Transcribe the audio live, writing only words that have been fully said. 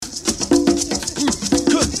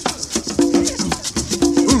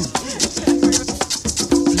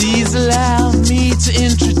to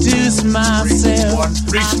introduce myself.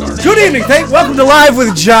 Good evening, welcome to Live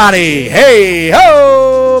with Johnny. Hey,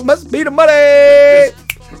 ho, must be the money.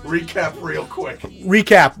 Recap real quick.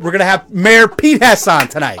 Recap. We're gonna have Mayor Pete Hess on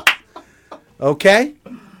tonight. Okay.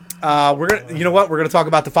 We're gonna. You know what? We're gonna talk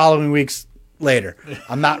about the following weeks later.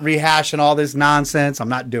 I'm not rehashing all this nonsense. I'm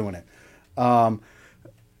not doing it.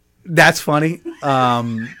 That's funny.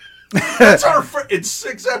 That's our in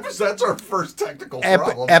 6 episodes. That's our first technical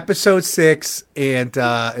problem. Episode 6, and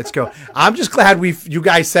it's go. I'm just glad you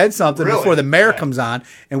guys said something before the mayor comes on,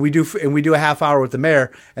 and we do a half hour with the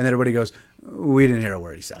mayor, and then everybody goes, "We didn't hear a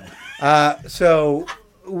word he said." So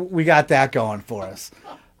we got that going for us.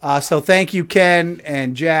 So thank you, Ken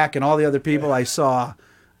and Jack and all the other people I saw.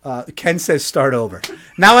 Ken says start over.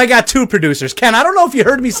 Now I got 2 producers. Ken, I don't know if you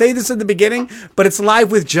heard me say this in the beginning, but it's Live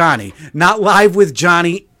with Johnny, not Live with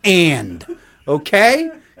Johnny and. Okay?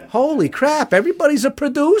 Holy crap, everybody's a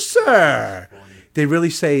producer. They really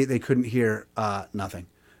say they couldn't hear nothing.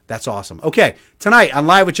 That's awesome. Okay, tonight on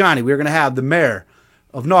Live with Johnny, we're going to have the mayor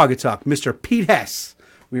of Naugatuck, Mr. Pete Hess.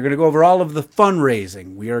 We're going to go over all of the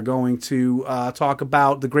fundraising. We are going to talk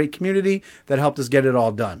about the great community that helped us get it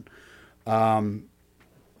all done.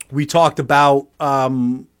 We talked about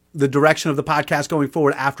the direction of the podcast going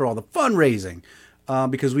forward after all the fundraising,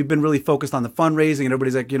 because we've been really focused on the fundraising, and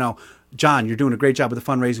everybody's like, John, you're doing a great job with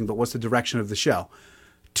the fundraising, but what's the direction of the show?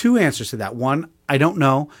 2 answers to that. 1, I don't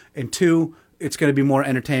know. And 2, it's going to be more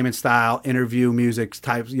entertainment style, interview, music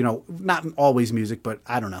types, not always music, but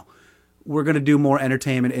I don't know. We're going to do more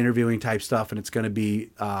entertainment, interviewing type stuff, and it's going to be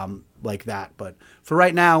like that. But for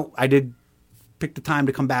right now, I did pick the time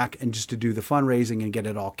to come back and just to do the fundraising and get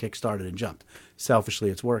it all kick-started and jumped. Selfishly,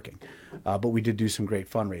 it's working. But we did do some great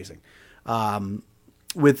fundraising.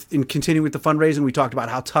 In continuing with the fundraising, we talked about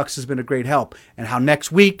how Tux has been a great help and how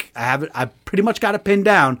next week, I pretty much got it pinned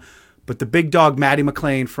down, but the big dog, Maddie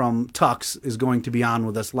McLean from Tux, is going to be on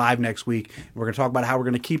with us live next week. We're going to talk about how we're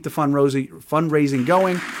going to keep the fundraising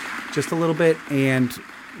going just a little bit, and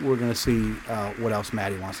we're going to see what else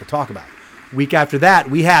Maddie wants to talk about. Week after that,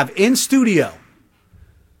 we have in studio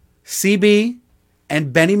CB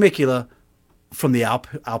and Benny Mikula from the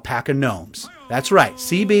Alpaca Gnomes. That's right.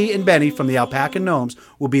 CB and Benny from the Alpaca Gnomes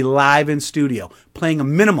will be live in studio playing a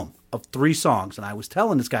minimum of 3 songs. And I was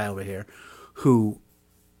telling this guy over here, who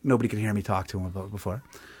nobody can hear me talk to him about before,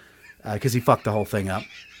 because he fucked the whole thing up.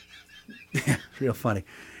 Real funny.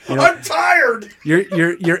 I'm tired.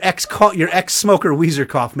 Your ex-smoker Weezer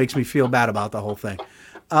cough makes me feel bad about the whole thing.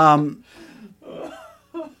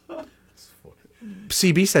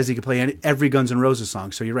 CB says he can play every Guns N' Roses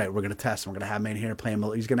song, so you're right. We're going to test. We're going to have him in here playing.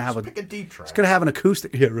 He's going to have a deep track. He's going to have an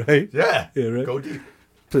acoustic. Yeah, right. Yeah, right. Go deep.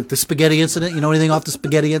 The Spaghetti Incident. You know anything off the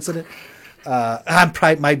Spaghetti Incident? I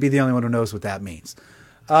probably might be the only one who knows what that means.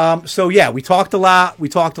 So yeah, we talked a lot. We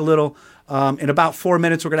talked a little. In about 4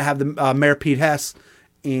 minutes, we're going to have the Mayor Pete Hess,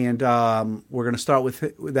 and we're going to start with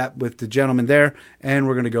the gentleman there, and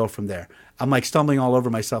we're going to go from there. I'm like stumbling all over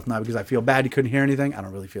myself now because I feel bad. You couldn't hear anything. I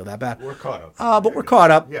don't really feel that bad. We're caught up. But we're caught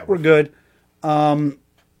up. Yeah, we're good. And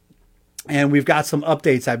we've got some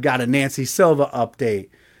updates. I've got a Nancy Silva update.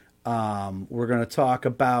 We're going to talk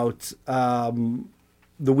about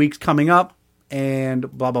the weeks coming up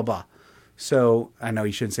and blah, blah, blah. So I know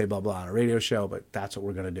you shouldn't say blah, blah on a radio show, but that's what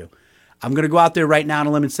we're going to do. I'm going to go out there right now on a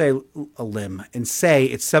limb and say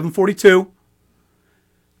it's 7:42.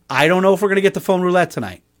 I don't know if we're going to get the phone roulette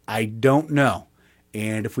tonight. I don't know.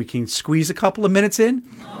 And if we can squeeze a couple of minutes in,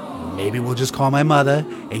 maybe we'll just call my mother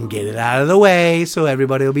and get it out of the way so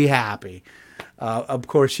everybody will be happy. Of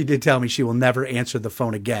course, she did tell me she will never answer the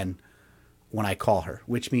phone again when I call her,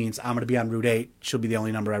 which means I'm going to be on Route 8. She'll be the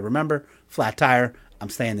only number I remember. Flat tire. I'm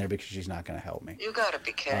staying there because she's not going to help me. You got to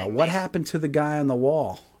be kidding me. What happened to the guy on the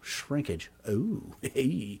wall? Shrinkage. Ooh.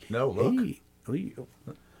 Hey. No, look. Hey.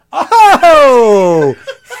 Oh!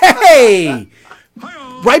 Hey!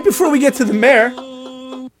 Right before we get to the mayor,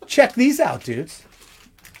 check these out, dudes.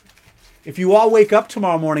 If you all wake up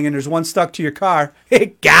tomorrow morning and there's one stuck to your car,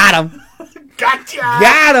 got him. Gotcha.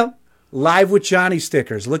 Got him. Live with Johnny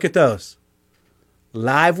stickers. Look at those.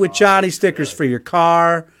 Live with Johnny stickers for your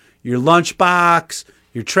car, your lunchbox,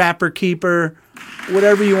 your Trapper Keeper,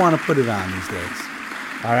 whatever you want to put it on these days.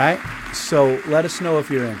 All right? So let us know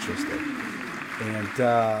if you're interested. And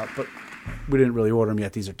but we didn't really order them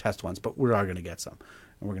yet. These are test ones, but we are going to get some,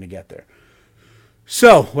 and we're going to get there.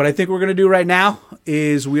 So what I think we're going to do right now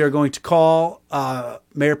is we are going to call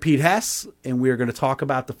Mayor Pete Hess, and we are going to talk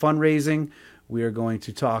about the fundraising. We are going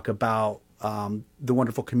to talk about the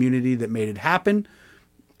wonderful community that made it happen.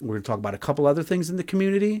 We're going to talk about a couple other things in the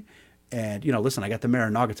community. And, listen, I got the mayor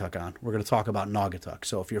of Naugatuck on. We're going to talk about Naugatuck.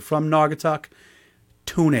 So if you're from Naugatuck,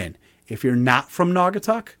 tune in. If you're not from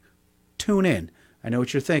Naugatuck, tune in. I know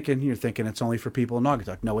what you're thinking. You're thinking it's only for people in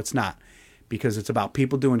Naugatuck. No, it's not. Because it's about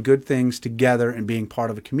people doing good things together and being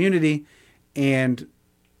part of a community. And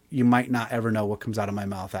you might not ever know what comes out of my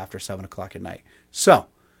mouth after 7 o'clock at night. So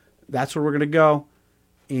that's where we're going to go.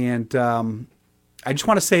 And I just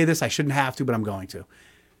want to say this. I shouldn't have to, but I'm going to.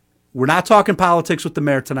 We're not talking politics with the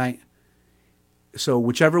mayor tonight. So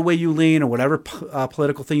whichever way you lean or whatever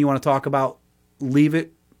political thing you want to talk about, leave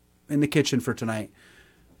it in the kitchen for tonight.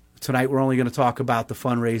 Tonight, we're only going to talk about the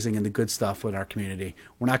fundraising and the good stuff with our community.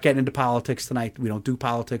 We're not getting into politics tonight. We don't do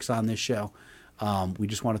politics on this show. We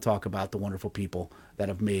just want to talk about the wonderful people that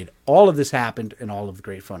have made all of this happen and all of the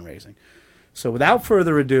great fundraising. So without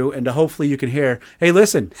further ado, and to hopefully you can hear, hey,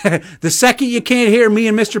 listen, the second you can't hear me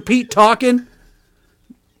and Mr. Pete talking,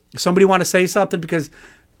 somebody want to say something? Because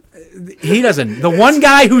he doesn't. The one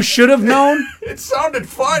guy who should have known. It sounded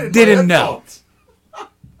fine in didn't my know. headphones.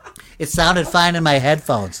 It sounded fine in my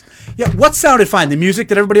headphones. Yeah, what sounded fine? The music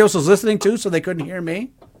that everybody else was listening to so they couldn't hear me?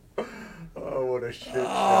 Oh, what a shit show.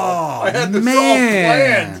 I had this all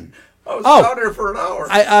man. planned. I was down there for an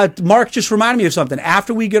hour. Mark just reminded me of something.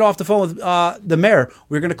 After we get off the phone with the mayor,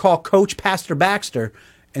 we're going to call Coach Pastor Baxter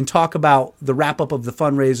and talk about the wrap-up of the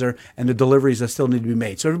fundraiser and the deliveries that still need to be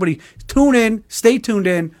made. So everybody tune in, stay tuned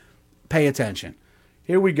in, pay attention.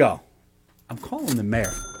 Here we go. I'm calling the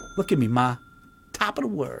mayor. Look at me, Ma. Top of the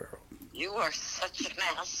world. You are such an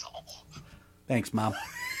asshole. Thanks, Mom.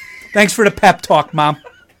 Thanks for the pep talk, Mom.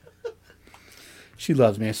 She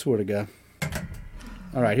loves me, I swear to God.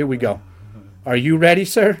 All right, here we go. Are you ready,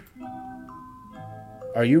 sir?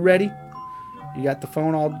 Are you ready? You got the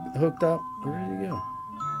phone all hooked up? Where did he go?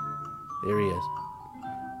 There he is.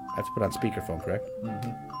 I have to put on speakerphone, correct?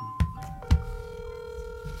 Mm-hmm.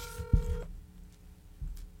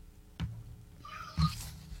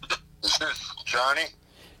 Is this Johnny?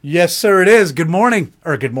 Yes, sir, it is. Good morning.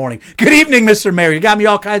 Or good morning. Good evening, Mr. Mayor. You got me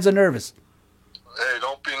all kinds of nervous. Hey,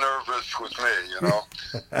 don't be nervous with me, you know.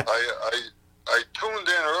 I tuned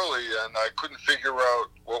in early and I couldn't figure out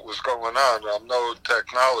what was going on. I'm no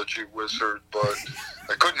technology wizard, but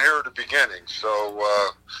I couldn't hear the beginning. So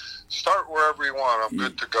start wherever you want. I'm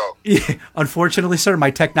good to go. Yeah. Unfortunately, sir, my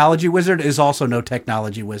technology wizard is also no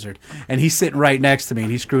technology wizard. And he's sitting right next to me,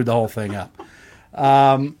 and he screwed the whole thing up.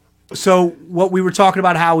 So what we were talking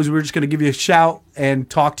about, How, is we were just going to give you a shout and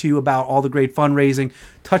talk to you about all the great fundraising,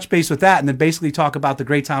 touch base with that, and then basically talk about the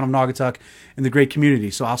great town of Naugatuck and the great community.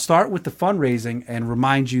 So I'll start with the fundraising and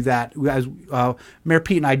remind you that, as Mayor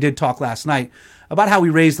Pete and I did talk last night, about how we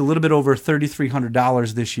raised a little bit over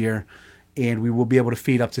 $3,300 this year, and we will be able to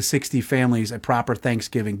feed up to 60 families a proper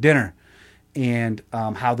Thanksgiving dinner. And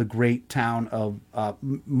how the great town of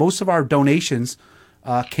most of our donations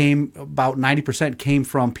came, about 90% came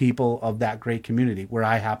from people of that great community where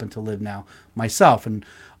I happen to live now myself. And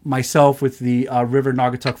myself with the River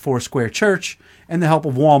Naugatuck Foursquare Church and the help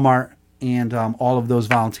of Walmart and all of those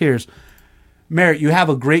volunteers. Mayor, you have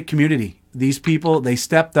a great community. These people, they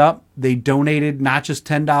stepped up. They donated not just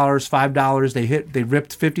 $10, $5. They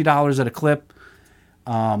ripped $50 at a clip.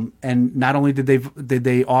 And not only did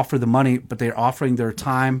they offer the money, but they're offering their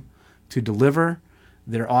time to deliver.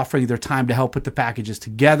 They're offering their time to help put the packages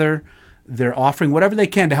together. They're offering whatever they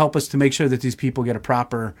can to help us to make sure that these people get a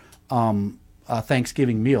proper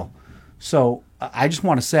Thanksgiving meal. So I just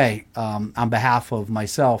want to say, on behalf of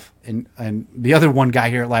myself and the other one guy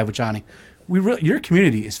here at Live with Johnny, your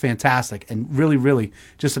community is fantastic and really, really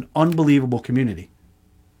just an unbelievable community.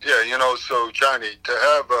 Yeah, you know, so Johnny,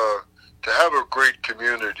 to have a great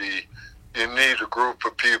community, you need a group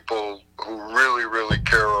of people who really, really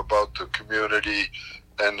care about the community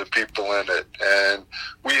and the people in it. And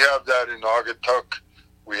we have that in Naugatuck.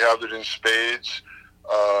 We have it in spades.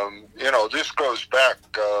 You know, this goes back.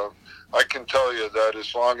 I can tell you that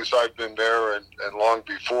as long as I've been there and long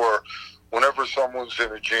before, whenever someone's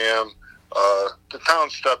in a jam, the town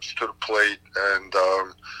steps to the plate. And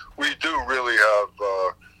we do really have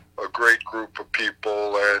a great group of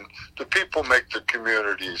people, and the people make the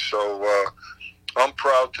community. So I'm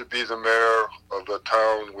proud to be the mayor of a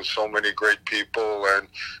town with so many great people. And,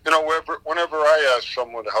 you know, whenever I ask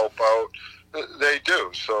someone to help out, they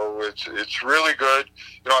do. So it's really good.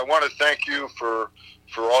 You know, I want to thank you for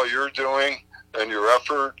all you're doing and your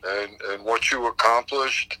effort and what you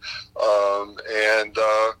accomplished.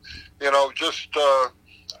 You know, just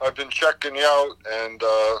I've been checking you out, and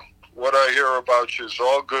what I hear about you is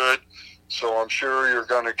all good. So I'm sure you're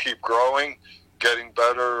going to keep growing, getting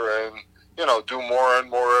better, and, you know, do more and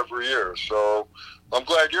more every year. So I'm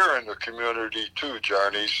glad you're in the community too,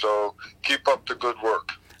 Johnny. So keep up the good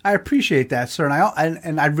work. I appreciate that, sir,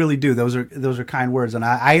 and I really do. Those are kind words, and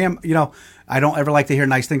I am, I don't ever like to hear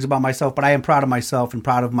nice things about myself, but I am proud of myself and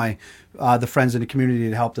proud of my the friends in the community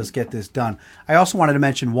that helped us get this done. I also wanted to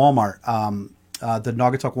mention Walmart. The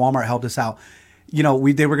Naugatuck Walmart helped us out. They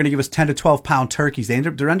were going to give us 10 to 12 pound turkeys. They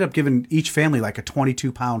ended up giving each family like a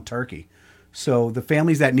 22 pound turkey. So the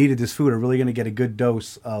families that needed this food are really going to get a good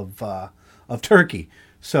dose of turkey.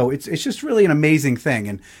 So it's just really an amazing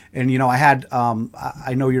thing. And I had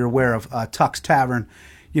I know you're aware of Tuck's Tavern.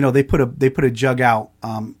 They put a jug out.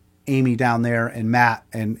 Amy down there and Matt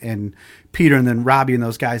and Peter and then Robbie and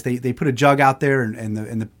those guys. They put a jug out there and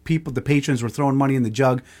the patrons were throwing money in the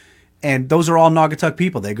jug. And those are all Naugatuck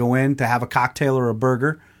people. They go in to have a cocktail or a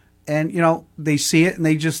burger, and they see it and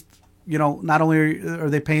they just. Not only are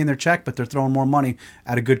they paying their check, but they're throwing more money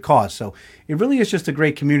at a good cause. So it really is just a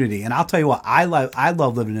great community. And I'll tell you what, I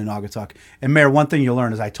love living in Naugatuck. And Mayor, one thing you'll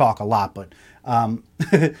learn is I talk a lot, but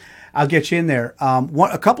I'll get you in there.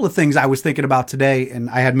 A couple of things I was thinking about today, and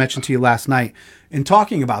I had mentioned to you last night in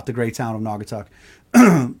talking about the great town of Naugatuck.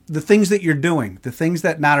 The things that you're doing, the things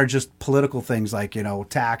that not are just political things like,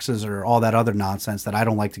 taxes or all that other nonsense that I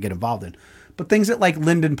don't like to get involved in, but things that like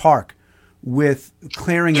Linden Park, with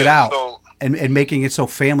clearing it out and making it so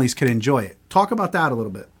families can enjoy it. Talk about that a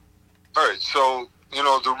little bit. All right. So,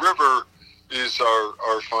 the river is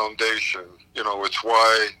our foundation. It's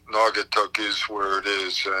why Naugatuck is where it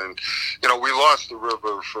is. And, we lost the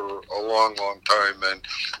river for a long, long time. And,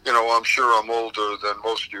 I'm sure I'm older than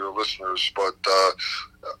most of your listeners, but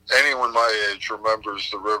anyone my age remembers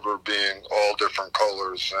the river being all different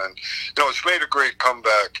colors. And, it's made a great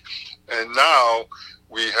comeback. And now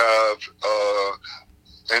we have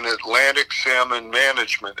an Atlantic salmon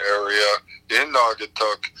management area in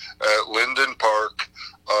Naugatuck at Linden Park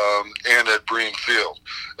and at Breen Field.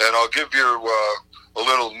 And I'll give you a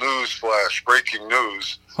little news flash, breaking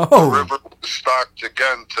news. Oh. The river was stocked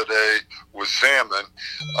again today with salmon.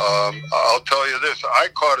 I'll tell you this, I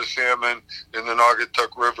caught a salmon in the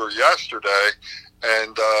Naugatuck River yesterday,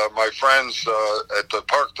 and my friends at the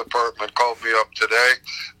park department called me up today.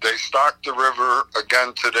 They stocked the river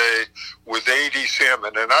again today with 80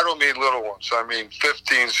 salmon. And I don't mean little ones. I mean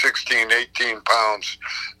 15, 16, 18 pounds.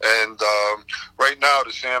 And right now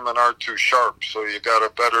the salmon aren't too sharp, so you got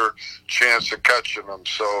a better chance of catching them.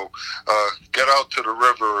 So get out to the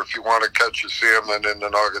river if you want to catch a salmon in the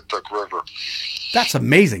Naugatuck River. That's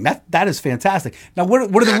amazing. That is fantastic. Now, what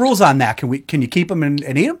are the rules on that? Can you keep them and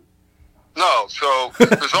eat them? No, so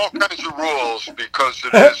there's all kinds of rules because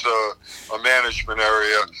it is a management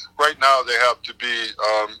area. Right now they have to be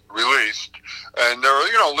released, and there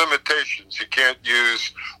are limitations. You can't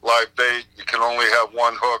use live bait. You can only have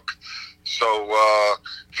one hook. So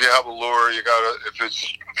if you have a lure, if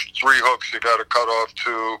it's 3 hooks, you got to cut off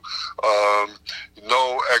 2.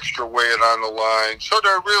 No extra weight on the line. So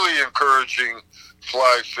they're really encouraging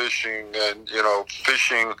fly fishing and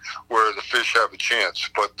fishing where the fish have a chance.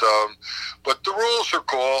 But the rules are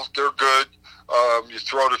cool. They're good. You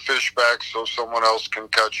throw the fish back so someone else can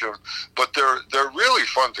catch them. But they're really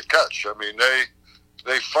fun to catch. I mean,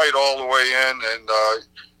 they fight all the way in, and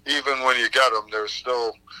even when you get them, they're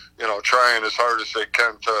still trying as hard as they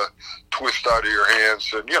can to twist out of your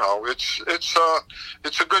hands. And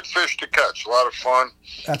it's a good fish to catch. A lot of fun.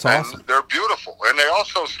 That's awesome. And they're beautiful. And they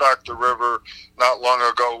also stocked the river not long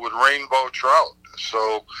ago with rainbow trout.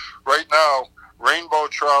 So right now, rainbow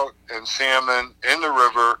trout and salmon in the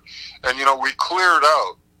river. And we cleared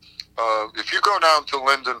out. If you go down to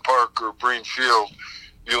Linden Park or Breen Field,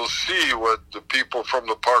 you'll see what the people from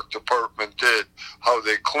the park department did, how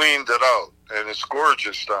they cleaned it out. And it's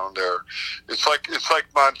gorgeous down there. It's like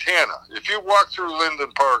Montana. If you walk through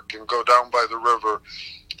Linden Park and go down by the river,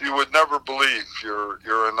 you would never believe you're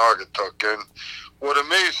in Naugatuck. And what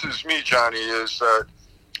amazes me, Johnny, is that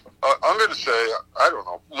I'm going to say, I don't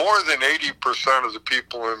know, more than 80% of the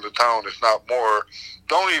people in the town, if not more,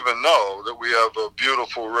 don't even know that we have a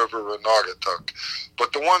beautiful river in Naugatuck.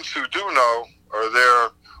 But the ones who do know are there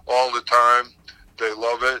all the time. They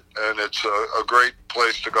love it, and it's a great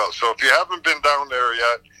place to go. So if you haven't been down there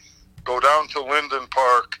yet, go down to Linden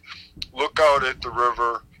Park, look out at the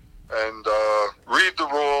river, and read the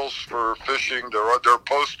rules for fishing. They're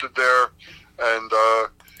posted there, and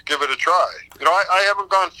give it a try. I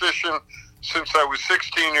haven't gone fishing since I was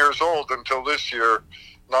 16 years old until this year.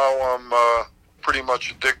 Now I'm pretty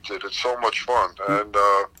much addicted. It's so much fun. And,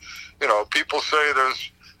 people say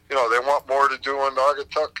there's, they want more to do in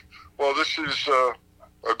Naugatuck. Well, this is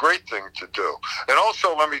a great thing to do. And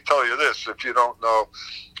also, let me tell you this, if you don't know,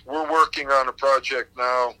 we're working on a project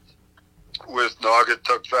now with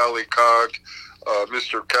Naugatuck Valley Cog,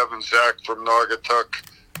 Mr. Kevin Zach from Naugatuck,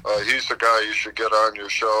 He's the guy you should get on your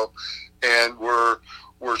show. And we're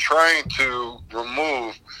trying to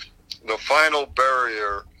remove the final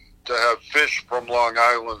barrier to have fish from Long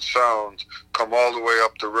Island Sound come all the way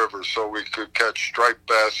up the river so we could catch striped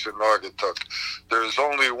bass in Naugatuck. There's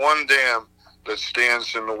only one dam that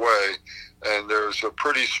stands in the way, and there's a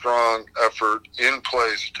pretty strong effort in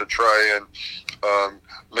place to try and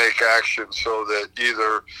make action so that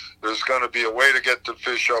either there's going to be a way to get the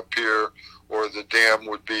fish up here or the dam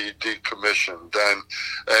would be decommissioned.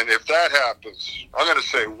 And if that happens, I'm going to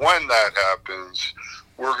say when that happens,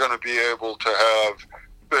 we're going to be able to have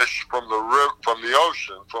fish from the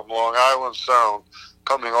ocean, from Long Island Sound,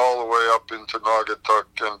 coming all the way up into Naugatuck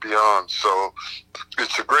and beyond. So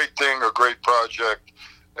it's a great thing, a great project,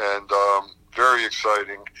 and very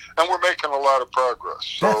exciting. And we're making a lot of progress.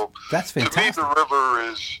 So that's fantastic. To me, the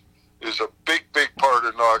river is a big, big part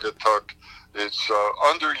of Naugatuck. It's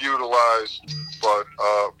underutilized, but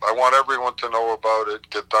I want everyone to know about it.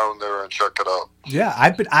 Get down there and check it out. Yeah,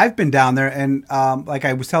 I've been down there, and like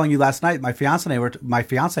I was telling you last night, my fiance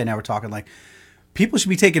and I were talking, like, people should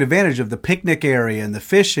be taking advantage of the picnic area and the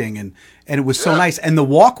fishing, and it was so nice. And the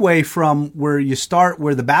walkway from where you start,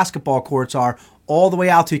 where the basketball courts are, all the way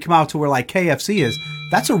out till you come out to where like KFC is,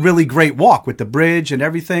 that's a really great walk with the bridge and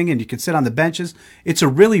everything, and you can sit on the benches. It's a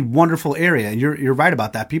really wonderful area, and you're right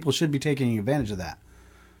about that. People should be taking advantage of that.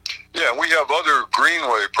 Yeah, we have other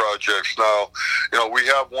greenway projects now. You know, we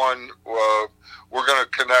have one, we're going to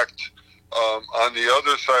connect on the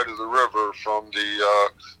other side of the river from the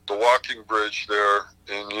walking bridge there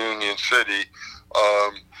in Union City.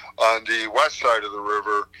 On the west side of the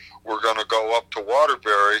river, we're going to go up to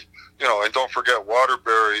Waterbury. You know, and don't forget,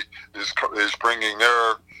 Waterbury is bringing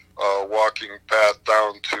their walking path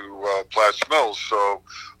down to Platts Mills. So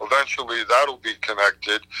eventually that'll be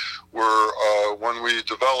connected. When we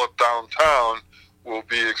develop downtown, we'll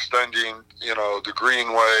be extending, you know, the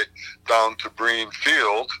Greenway down to Breen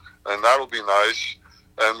Field, and that'll be nice.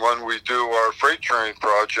 And when we do our freight train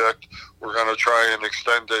project, we're going to try and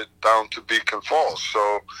extend it down to Beacon Falls. So,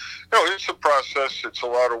 you know, it's a process. It's a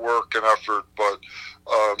lot of work and effort, but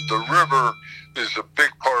the river is a big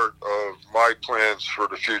part of my plans for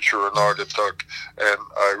the future of Naugatuck, and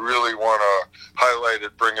I really want to highlight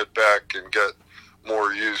it, bring it back, and get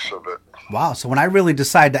more use of it. Wow. So when I really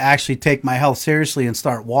decide to actually take my health seriously and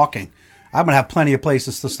start walking, I'm going to have plenty of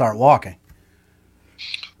places to start walking.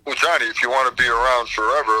 Well, Johnny, if you want to be around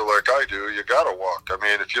forever like I do, you got to walk. I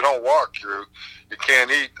mean, if you don't walk, you can't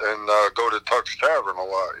eat and go to Tuck's Tavern a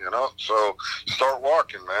lot, you know? So start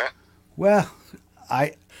walking, man. Well,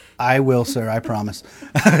 I will, sir. I promise.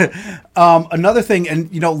 Another thing,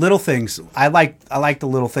 and, you know, little things. I like the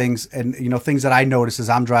little things, and, you know, things that I notice as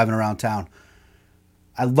I'm driving around town.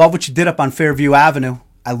 I love what you did up on Fairview Avenue.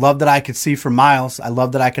 I love that I could see for miles. I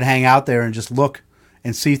love that I could hang out there and just look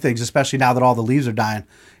and see things, especially now that all the leaves are dying.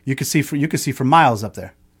 You could see for miles up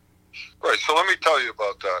there. Right. So let me tell you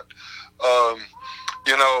about that.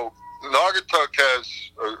 You know, Naugatuck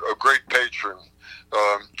has a great patron,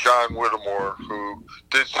 John Whittemore, who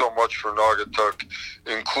did so much for Naugatuck,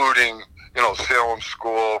 including, you know, Salem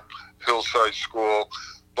School, Hillside School.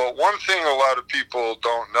 But one thing a lot of people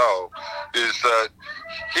don't know is that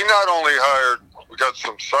he not only hired, we got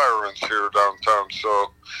some sirens here downtown, so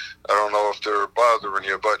I don't know if they're bothering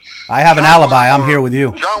you, but I have an alibi. I'm here with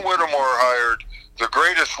you. John Whittemore hired the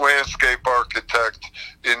greatest landscape architect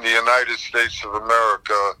in the United States of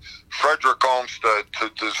America, Frederick Olmsted, to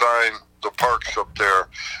design the parks up there.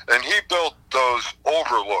 And he built those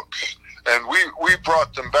overlooks, and we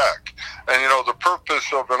brought them back. And, you know, the purpose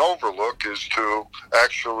of an overlook is to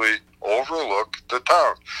actually overlook the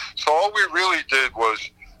town. So all we really did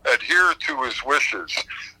was adhere to his wishes.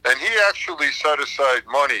 And he actually set aside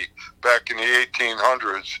money back in the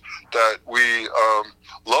 1800s that we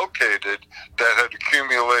located that had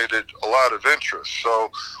accumulated a lot of interest. So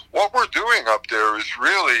what we're doing up there is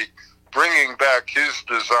really bringing back his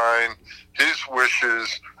design, his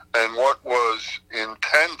wishes, and what was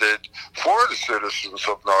intended for the citizens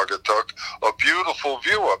of Naugatuck, a beautiful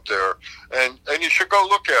view up there. And you should go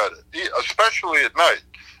look at it, especially at night.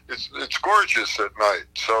 It's gorgeous at night.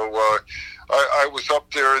 So I was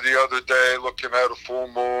up there the other day looking at a full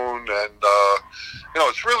moon, and you know,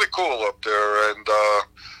 it's really cool up there. And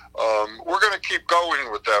we're going to keep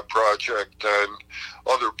going with that project and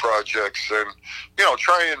other projects, and, you know,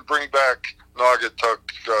 try and bring back Naugatuck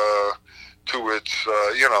to its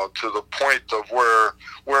you know, to the point of where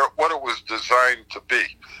what it was designed to be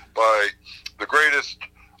by the greatest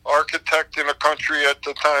architect in the country at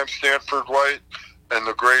the time, Stanford White, and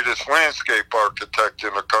the greatest landscape architect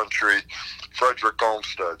in the country, Frederick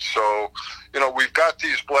Olmsted. So, we've got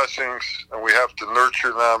these blessings, and we have to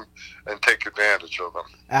nurture them and take advantage of them.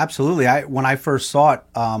 Absolutely. When I first saw it,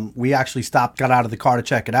 we actually got out of the car to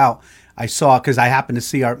check it out. I saw, because I happened to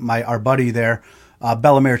see our buddy there,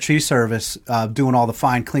 Bellemere Tree Service, doing all the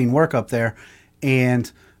fine, clean work up there.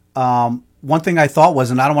 And one thing I thought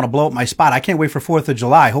was, and I don't want to blow up my spot, I can't wait for 4th of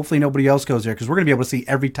July. Hopefully nobody else goes there, because we're going to be able to see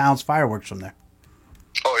every town's fireworks from there.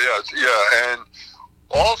 Oh, yeah. And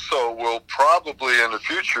also we'll probably in the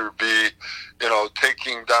future be,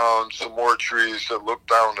 taking down some more trees that look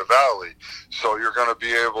down the valley. So you're going to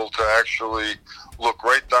be able to actually look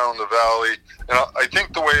right down the valley. I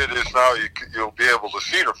think the way it is now, you'll be able to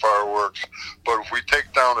see the fireworks. But if we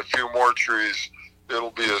take down a few more trees,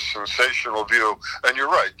 it'll be a sensational view. And you're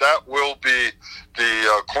right, that will be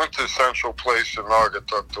the quintessential place in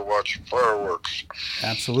Naugatuck to watch fireworks.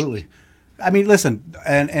 Absolutely. I mean, listen,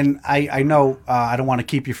 and I know I don't want to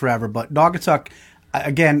keep you forever, but Naugatuck,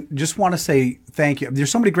 again, just want to say thank you. There's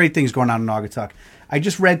so many great things going on in Naugatuck. I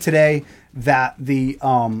just read today that the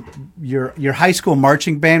your high school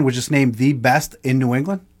marching band was just named the best in New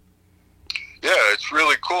England. Yeah, it's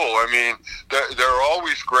really cool. I mean, they're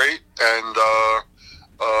always great, and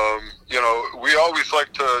we always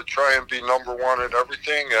like to try and be number one in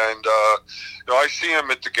everything. And I see them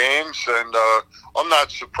at the games, and I'm not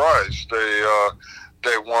surprised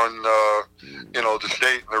they won the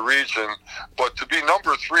state and the region. But to be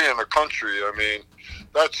number 3 in the country, I mean,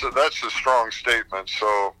 that's a strong statement.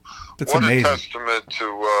 So that's what amazing. A testament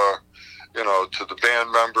to to the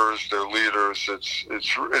band members, their leaders.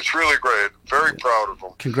 It's really great. Very proud of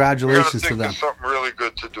them. Congratulations to them. There's something really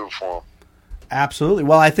good to do for them. Absolutely.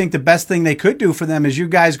 Well, I think the best thing they could do for them is you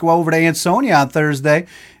guys go over to Ansonia on Thursday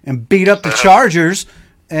and beat up the Chargers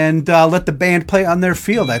and let the band play on their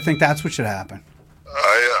field. I think that's what should happen.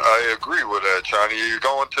 I agree with that, Johnny. You're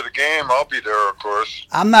going to the game. I'll be there, of course.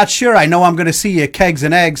 I'm not sure. I know I'm going to see you at Kegs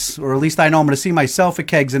and Eggs, or at least I know I'm going to see myself at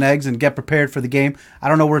Kegs and Eggs and get prepared for the game. I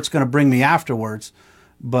don't know where it's going to bring me afterwards,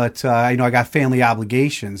 but I got family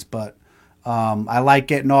obligations. But I like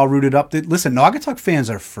getting all rooted up. Listen, Naugatuck fans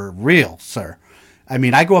are for real, sir. I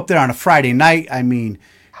mean, I go up there on a Friday night. I mean,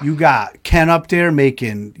 you got Ken up there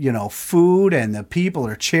making, food, and the people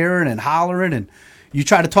are cheering and hollering, and you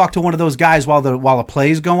try to talk to one of those guys while the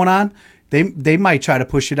play's going on, they might try to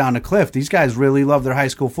push you down the cliff. These guys really love their high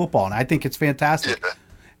school football, and I think it's fantastic.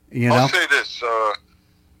 Yeah. I'll say this.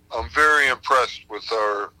 I'm very impressed with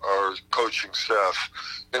our coaching staff.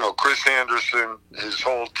 Chris Anderson, his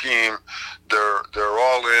whole team, they're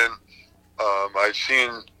all in. I've seen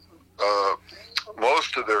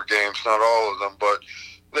most of their games, not all of them, but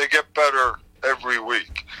they get better every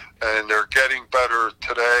week. And they're getting better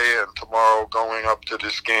today and tomorrow going up to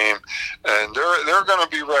this game. And they're going to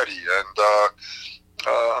be ready. And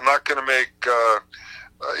I'm not going to make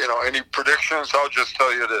any predictions. I'll just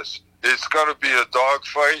tell you this. It's going to be a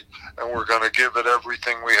dogfight, and we're going to give it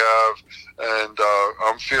everything we have. And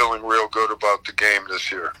I'm feeling real good about the game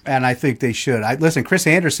this year. And I think they should. Listen, Chris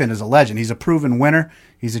Anderson is a legend. He's a proven winner.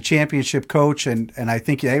 He's a championship coach, and I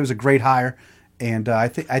think he was a great hire. And I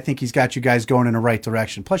think he's got you guys going in the right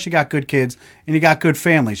direction. Plus, you got good kids, and you got good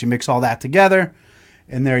families. You mix all that together,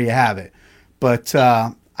 and there you have it. But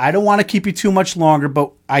I don't want to keep you too much longer,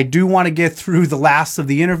 but I do want to get through the last of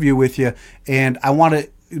the interview with you. And I want to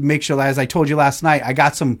make sure that, as I told you last night, I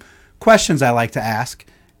got some questions I like to ask.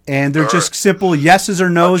 And they're just simple yeses or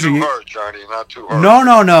nos. Not too hard, Johnny. Not too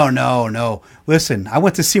hard. No. Listen, I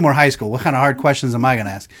went to Seymour High School. What kind of hard questions am I going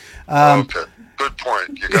to ask? Okay. Good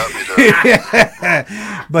point. You got me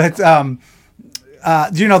there. But,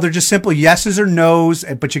 they're just simple yeses or nos,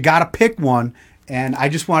 but you got to pick one. And I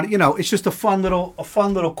just want, it's just a fun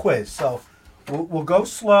little quiz. So we'll go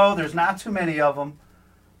slow. There's not too many of them.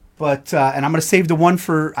 But, and I'm going to save the one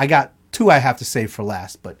I got 2 I have to save for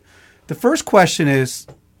last. But the first question is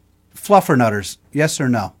fluffernutters, yes or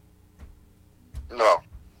no? No.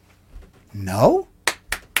 No?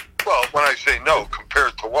 Well, when I say no,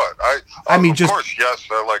 compared to what? Of course, yes,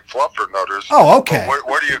 I like fluffernutters. Oh, okay.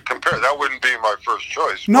 What do you compare? That wouldn't be my first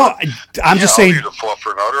choice. No, I'm just saying. I'll eat a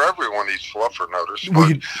fluffernutter. Everyone eats fluffernutters,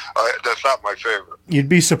 but that's not my favorite. You'd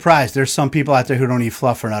be surprised. There's some people out there who don't eat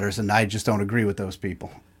fluffernutters, and I just don't agree with those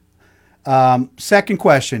people. Second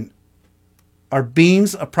question. Are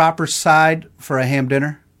beans a proper side for a ham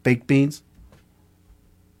dinner? Baked beans?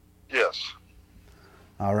 Yes.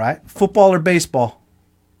 All right. Football or baseball?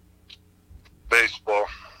 Baseball.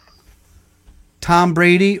 Tom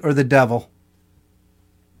Brady or the devil?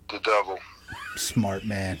 The devil. Smart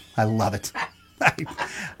man. I love it.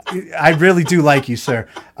 I really do like you, sir.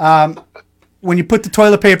 when you put the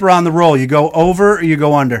toilet paper on the roll, you go over or you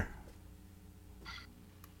go under?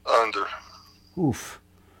 Under. Oof.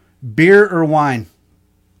 Beer or wine?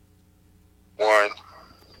 Wine.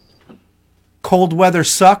 Cold weather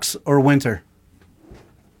sucks or winter?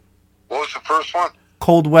 What was the first one?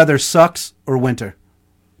 Cold weather sucks or winter?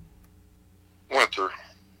 Winter.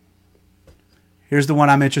 Here's the one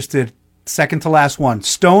I'm interested. Second to last one.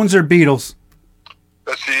 Stones or Beatles?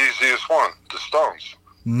 That's the easiest one. The Stones.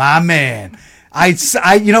 My man.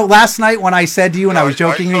 Last night when I said to you, and I was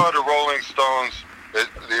jokingly, I saw the Rolling Stones at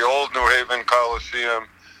the old New Haven Coliseum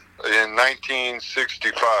in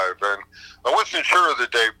 1965, and I wasn't sure of the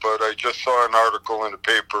date, but I just saw an article in the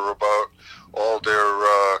paper about all their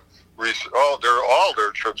all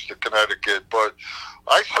their trips to Connecticut. But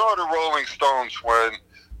I saw the Rolling Stones when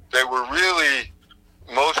they were really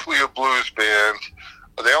mostly a blues band.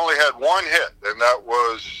 They only had one hit, and that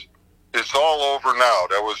was "It's All Over Now."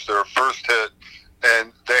 That was their first hit,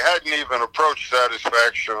 and they hadn't even approached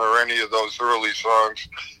Satisfaction or any of those early songs.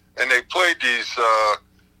 And they played these,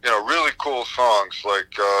 really cool songs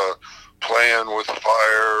like "Playing with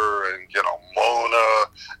Fire" and "Mona,"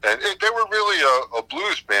 and they were really a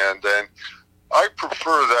blues band. And I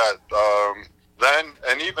prefer that then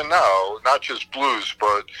and even now, not just blues,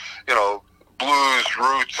 but blues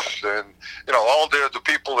roots and all the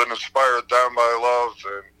people that inspired them I love.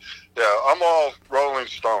 And yeah, I'm all Rolling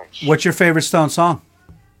Stones. what's your favorite Stone song?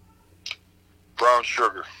 Brown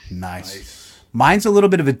Sugar. Nice. Mine's a little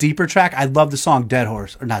bit of a deeper track. I love the song Dead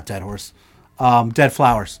Horse, or not Dead Horse, Dead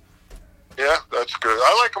Flowers. Yeah, that's good.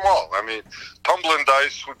 I like them all. I mean, Tumbling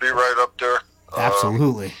Dice would be right up there.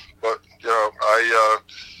 Absolutely. But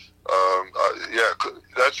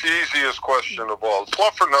that's the easiest question of all.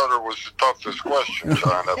 Fluffernutter was the toughest question,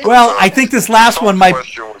 John. Well, I think this last one might.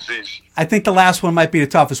 Question was easy. I think the last one might be the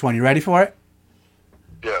toughest one. You ready for it?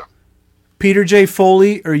 Yeah. Peter J.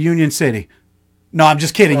 Foley or Union City? No, I'm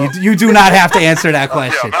just kidding. You do not have to answer that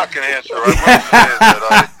question. Yeah, I'm not going to answer. I will say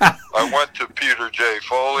that I went to Peter J.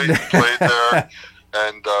 Foley, played there,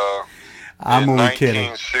 and I'm in only kidding.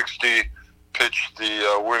 1960 pitched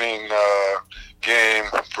the winning game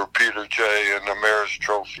for Peter J. in the Mayor's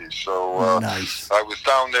Trophy. So nice. I was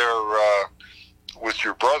down there with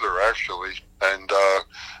your brother, actually, and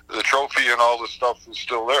the trophy and all the stuff is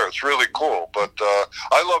still there. It's really cool. But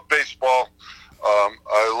I love baseball.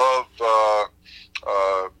 I love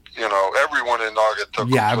everyone in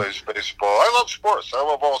Naugatuck plays baseball. I love sports. I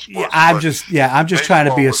love all sports. I'm just trying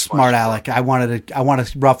to be a was smart my aleck. I want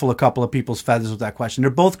to ruffle a couple of people's feathers with that question. They're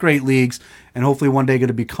both great leagues, and hopefully one day going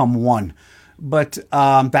to become one. But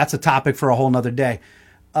that's a topic for a whole nother day.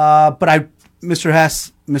 Mr.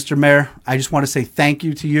 Hess, Mr. Mayor, I just want to say thank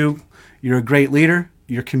you to you. You're a great leader.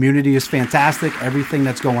 Your community is fantastic. Everything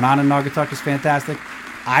that's going on in Naugatuck is fantastic.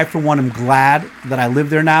 I, for one, am glad that I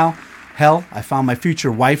live there now. Hell, I found my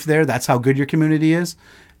future wife there. That's how good your community is.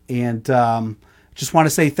 And just want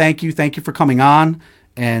to say thank you. Thank you for coming on.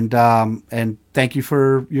 And thank you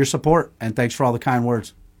for your support. And thanks for all the kind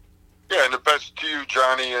words. Yeah, and the best to you,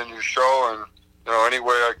 Johnny, and your show. And, any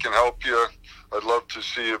way I can help you, I'd love to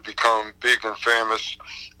see you become big and famous.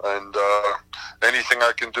 And anything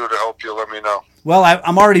I can do to help you, let me know. Well,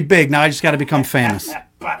 I'm already big. Now I just got to become famous.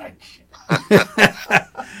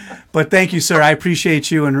 But thank you, sir. I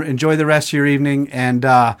appreciate you, and enjoy the rest of your evening. And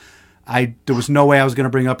there was no way I was going to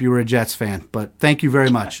bring up you were a Jets fan, but thank you very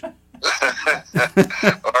much. All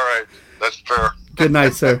right. That's fair. Good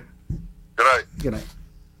night, sir. Good night. Good night.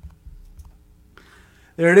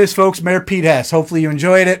 There it is, folks. Mayor Pete Hess. Hopefully you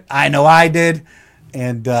enjoyed it. I know I did,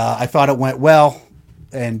 and I thought it went well.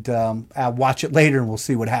 And I'll watch it later, and we'll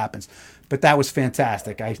see what happens. But that was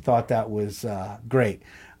fantastic. I thought that was great.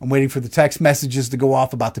 I'm waiting for the text messages to go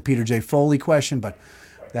off about the Peter J. Foley question, but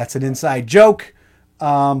that's an inside joke.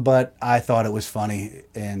 But I thought it was funny,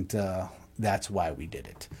 and that's why we did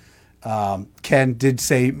it. Ken did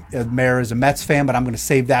say Mayor is a Mets fan, but I'm going to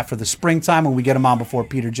save that for the springtime when we get him on before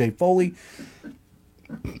Peter J. Foley.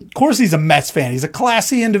 Of course he's a Mets fan. He's a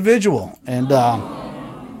classy individual. And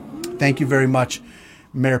thank you very much,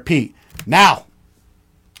 Mayor Pete. Now,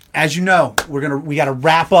 as you know, we got to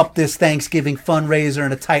wrap up this Thanksgiving fundraiser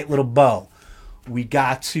in a tight little bow. We've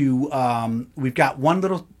got one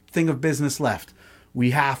little thing of business left.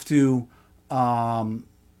 We have to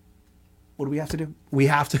what do we have to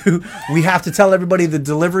do? We have to tell everybody the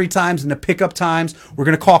delivery times and the pickup times. We're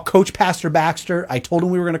going to call Coach Pastor Baxter. I told him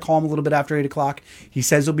we were going to call him a little bit after 8 o'clock. He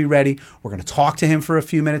says he'll be ready. We're going to talk to him for a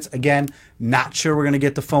few minutes. Again, not sure we're going to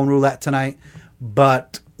get the phone roulette tonight,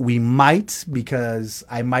 but we might, because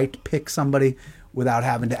I might pick somebody without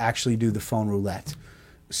having to actually do the phone roulette.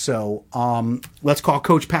 So let's call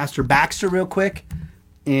Coach Pastor Baxter real quick,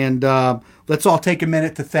 and let's all take a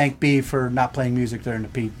minute to thank B for not playing music during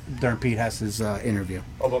Pete Hess's interview.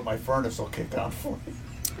 Oh, but my furnace will kick on for me.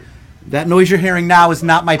 That noise you're hearing now is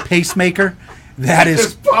not my pacemaker. That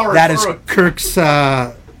is Kirk's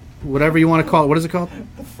whatever you want to call it. What is it called?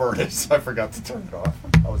 The furnace. I forgot to turn it off.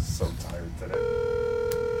 I was so tired today.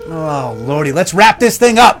 Oh Lordy, let's wrap this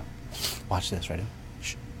thing up. Watch this right here.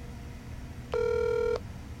 Shh.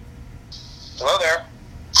 Hello there.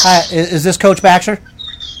 Hi, is this Coach Baxter?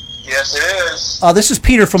 Yes, it is. This is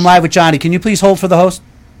Peter from Live with Johnny. Can you please hold for the host?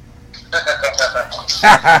 You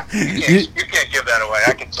can't give that away.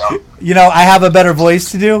 I can tell. You know, I have a better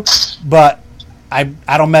voice to do, but I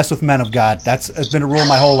don't mess with men of God. It's been a rule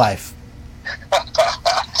my whole life.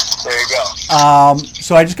 There you go.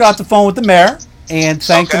 So I just got off the phone with the mayor and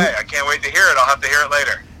thanked him. I can't wait to hear it. I'll have to hear it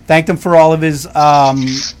later. Thanked him for all of his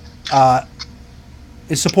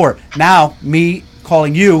support. Now, me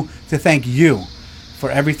calling you to thank you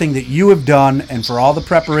for everything that you have done and for all the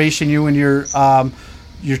preparation you and your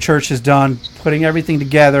church has done, putting everything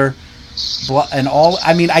together, and all.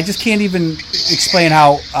 I mean, I just can't even explain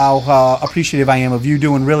how appreciative I am of you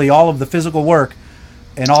doing really all of the physical work,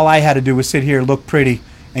 and all I had to do was sit here, look pretty,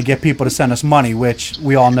 and get people to send us money, which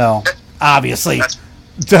we all know, obviously.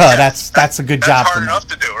 That's a good job for me. That's hard enough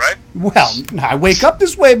to do, right? Well, I wake up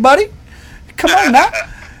this way, buddy. Come on now.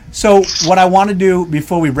 So what I want to do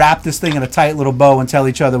before we wrap this thing in a tight little bow and tell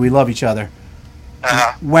each other we love each other,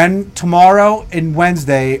 when tomorrow and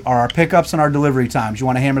Wednesday are our pickups and our delivery times, you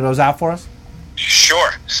want to hammer those out for us?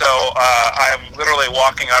 Sure. So I'm literally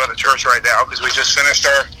walking out of the church right now because we just finished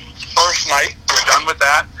our first night. We're done with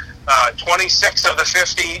that. 26 of the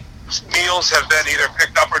 50 meals have been either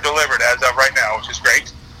picked up or delivered as of right now, which is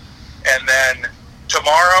great. And then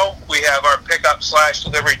tomorrow we have our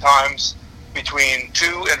pickup/delivery times between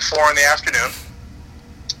 2 and 4 in the afternoon,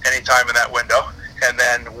 anytime in that window. And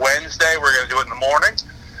then Wednesday we're going to do it in the morning.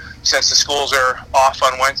 Since the schools are off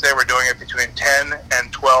on Wednesday, we're doing it between 10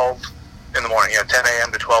 and 12 in the morning, 10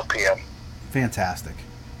 a.m. to 12 p.m. Fantastic.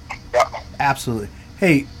 Yeah. Absolutely.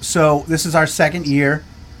 Hey, so this is our second year,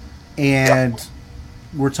 and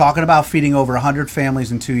we're talking about feeding over 100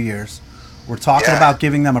 families in 2 years. We're talking about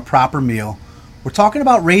giving them a proper meal. We're talking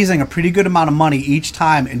about raising a pretty good amount of money each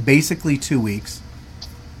time in basically 2 weeks.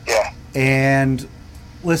 Yeah. And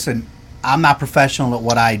listen, I'm not professional at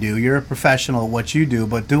what I do. You're a professional at what you do,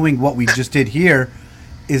 but doing what we just did here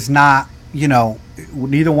is not,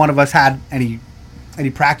 neither one of us had any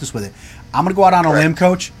practice with it. I'm going to go out on a limb,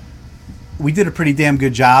 Coach. We did a pretty damn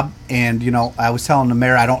good job, and, I was telling the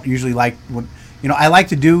mayor I don't usually like, I like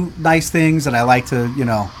to do nice things, and I like to,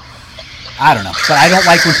 I don't know. But I don't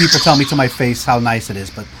like when people tell me to my face how nice it is.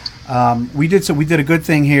 But we did a good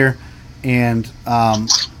thing here, and I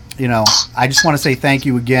just want to say thank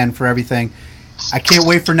you again for everything. I can't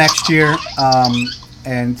wait for next year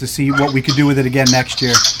and to see what we could do with it again next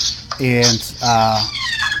year. And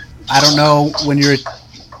I don't know when you're.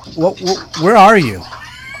 Where are you?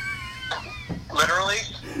 Literally.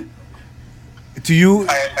 Do you?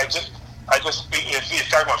 I just, if you're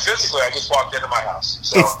talking about physically, I just walked into my house.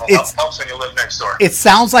 So it helps when you live next door. It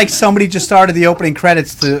sounds like somebody just started the opening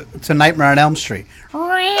credits to Nightmare on Elm Street.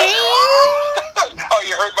 Oh,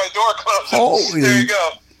 you heard my door close. Holy. There you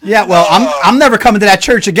go. Yeah, well, I'm never coming to that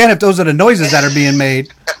church again if those are the noises that are being made.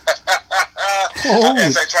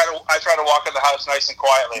 Yes, I try to walk in the house nice and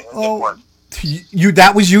quietly. It didn't work.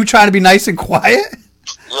 That was you trying to be nice and quiet?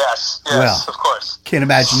 Yes, well, of course. Can't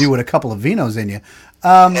imagine you with a couple of vinos in you.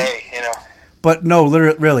 Hey, But no,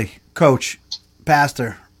 really, Coach,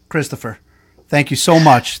 Pastor, Christopher, thank you so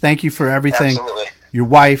much. Thank you for everything. Absolutely. Your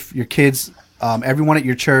wife, your kids, everyone at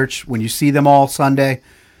your church, when you see them all Sunday,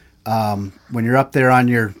 when you're up there on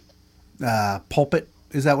your pulpit,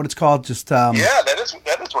 is that what it's called? Just that is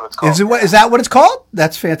what it's called. Is that what it's called?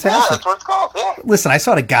 That's fantastic. Yeah, that's what it's called. Yeah. Listen, I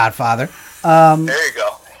saw The Godfather. There you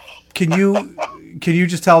go. Can you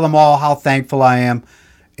just tell them all how thankful I am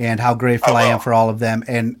and how grateful I am for all of them?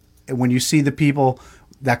 And when you see the people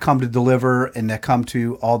that come to deliver and that come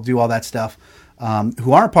to do all that stuff,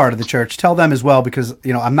 who aren't part of the church, tell them as well, because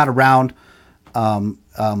I'm not around,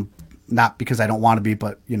 not because I don't want to be,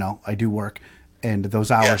 but I do work, and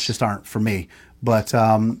those hours just aren't for me. But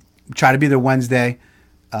try to be there Wednesday.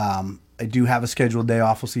 I do have a scheduled day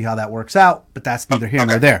off. We'll see how that works out, but that's neither here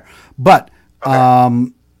nor there. But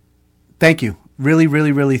thank you. Really,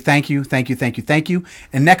 really, really thank you.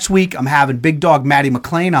 And next week, I'm having Big Dog Matty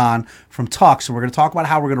McLean on from Tux. So we're going to talk about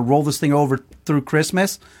how we're going to roll this thing over through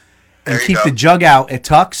Christmas and keep the jug out at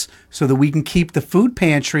Tux so that we can keep the food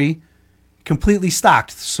pantry completely stocked.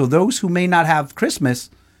 So those who may not have Christmas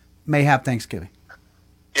may have Thanksgiving.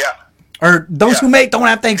 Yeah. Or those who don't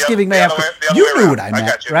have Thanksgiving may have. the other You way knew around. what I meant,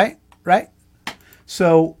 got you. right? Right.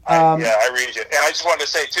 So I read you. And I just wanted to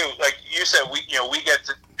say too, like you said, we get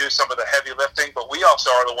to do some of the heavy lifting, but we also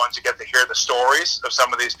are the ones who get to hear the stories of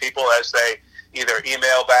some of these people as they either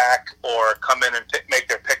email back or come in and make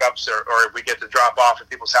their pickups, or we get to drop off at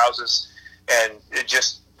people's houses. And it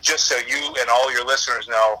just so you and all your listeners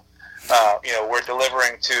know, we're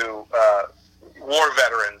delivering to war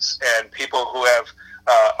veterans and people who have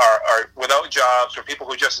are without jobs, or people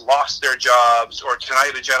who just lost their jobs. Or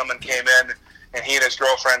tonight a gentleman came in and he and his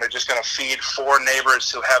girlfriend are just going to feed 4 neighbors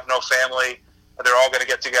who have no family. They're all going to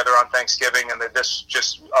get together on Thanksgiving, and this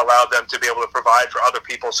just allowed them to be able to provide for other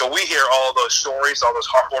people. So we hear all those stories, all those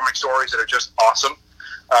heartwarming stories that are just awesome.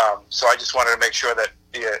 So I just wanted to make sure that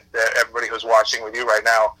everybody who's watching with you right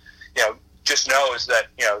now, just knows that,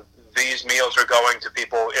 these meals are going to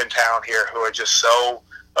people in town here who are just so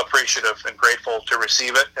appreciative and grateful to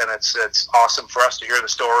receive it. And it's awesome for us to hear the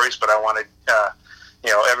stories, but I wanted,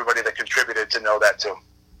 everybody that contributed to know that too.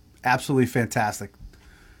 absolutely fantastic.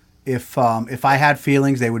 If I had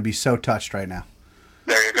feelings, they would be so touched right now.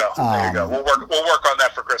 There you go. There you go. We'll work on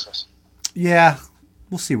that for Christmas. Yeah,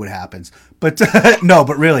 we'll see what happens. But no,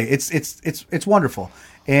 but really, it's wonderful,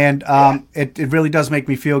 and it really does make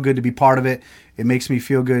me feel good to be part of it. It makes me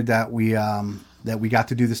feel good that we got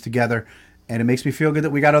to do this together, and it makes me feel good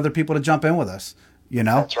that we got other people to jump in with us.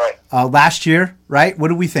 That's right. Last year, right? What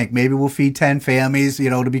did we think? Maybe we'll feed 10 families.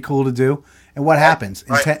 To be cool to do. And what happens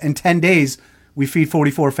in 10 days? We feed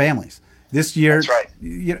 44 families. This year, that's right.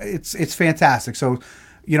 It's fantastic. So,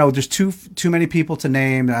 there's too many people to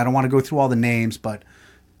name. I don't want to go through all the names, but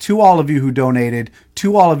to all of you who donated,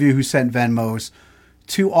 to all of you who sent Venmos,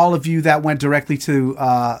 to all of you that went directly to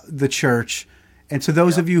the church, and to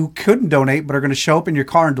those of you who couldn't donate but are going to show up in your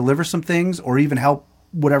car and deliver some things or even help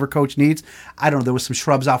whatever coach needs. I don't know. There was some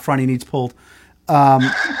shrubs out front he needs pulled.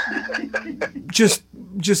 Just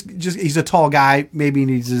he's a tall guy. Maybe he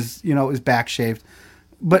needs his back shaved,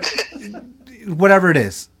 but whatever it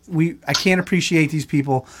is, I can't appreciate these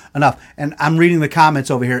people enough. And I'm reading the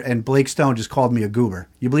comments over here, and Blake Stone just called me a goober.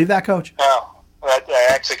 You believe that, Coach? Oh, I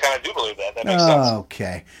actually kind of do believe that. That makes sense.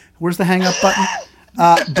 Okay. Where's the hang up button?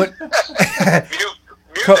 But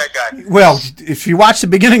mute that guy. Well, if you watch the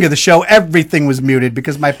beginning of the show, everything was muted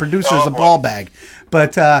because my producer's a ball bag.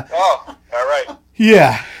 But all right.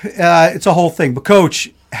 Yeah, it's a whole thing. But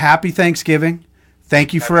Coach, happy Thanksgiving.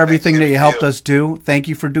 Thank you for everything that you helped us do. Thank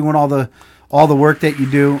you for doing all the work that you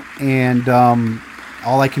do. And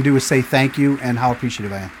all I can do is say thank you and how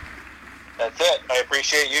appreciative I am. That's it. I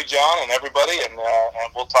appreciate you, John, and everybody, and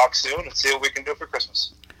we'll talk soon and see what we can do for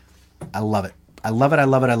Christmas. I love it. I love it. I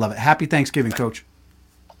love it. I love it. Happy Thanksgiving, Coach.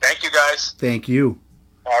 Thank you, guys. Thank you.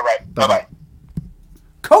 All right. Bye-bye.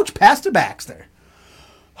 Coach Pastor Baxter.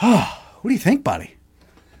 What do you think, buddy?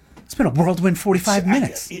 It's been a whirlwind 45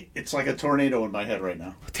 minutes. It's like a tornado in my head right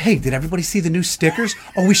now. Hey, did everybody see the new stickers?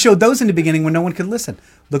 Oh, we showed those in the beginning when no one could listen.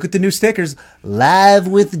 Look at the new stickers. Live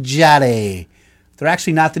with Johnny. They're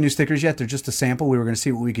actually not the new stickers yet. They're just a sample. We were going to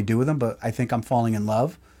see what we could do with them, but I think I'm falling in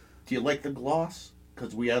love. Do you like the gloss?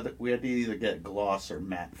 Because we had to either get gloss or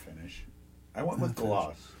matte finish. I went with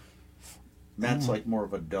gloss. Matte's like more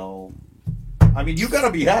of a dull. I mean, you got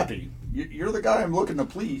to be happy. You're the guy I'm looking to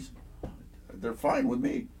please. They're fine with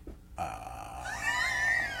me.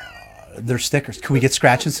 They're stickers. Can we get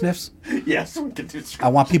scratch and sniffs? Yes, we can do. I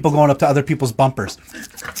want people going up to other people's bumpers.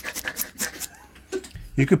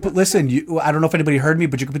 You could put. Listen, I don't know if anybody heard me,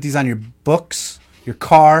 but you could put these on your books, your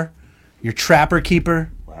car, your Trapper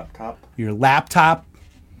Keeper, your laptop,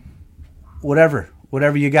 whatever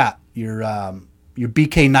you got. Your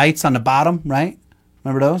BK Knights on the bottom, right?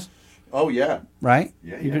 Remember those? Oh yeah. Right?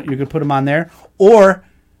 Yeah. You could put them on there, or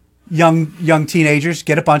young teenagers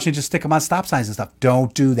get a bunch and just stick them on stop signs and stuff.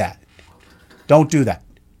 Don't do that. Don't do that.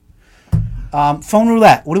 Phone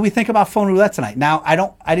roulette. What do we think about phone roulette tonight? Now, I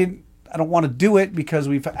don't want to do it because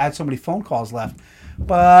we've had so many phone calls left.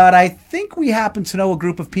 But I think we happen to know a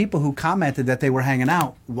group of people who commented that they were hanging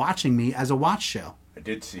out watching me as a watch show. I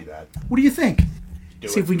did see that. What do you think?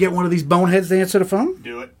 See if we can get one of these boneheads to answer the phone?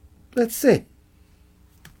 Do it. Let's see.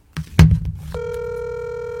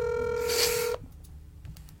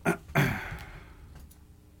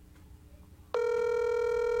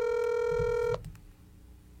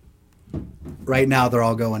 Right now, they're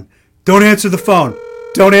all going, don't answer the phone.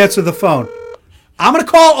 Don't answer the phone. I'm going to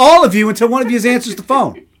call all of you until one of you answers the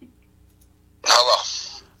phone.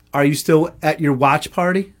 Hello. Are you still at your watch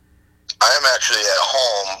party? I am actually at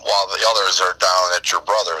home while the others are down at your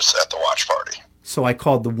brother's at the watch party. So I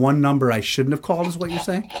called the one number I shouldn't have called, is what you're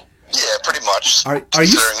saying? Yeah, pretty much. Are you-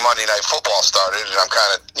 Considering Monday Night Football started, and I'm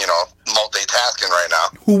kind of, multitasking right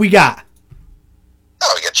now. Who we got?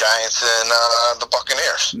 Oh, we got Giants and the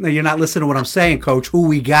Buccaneers. No, you're not listening to what I'm saying, Coach. Who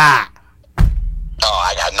we got? Oh,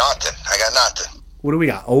 I got nothing. What do we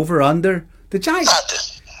got? Over, under? The Giants.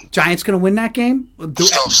 Nothing. Giants going to win that game? So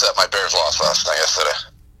upset my Bears lost last night yesterday.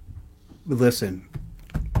 Listen,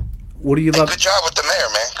 what do you Hey, love? good job with the mayor,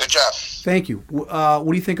 man. Good job. Thank you. What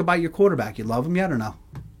do you think about your quarterback? You love him yet or no?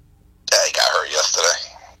 Yeah, he got hurt yesterday.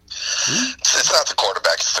 It's not the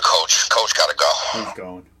quarterback, it's the coach. Coach got to go. He's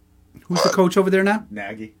going. Who's the coach over there now?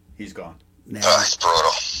 Nagy, he's gone. He's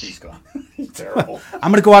brutal. He's gone. He's terrible.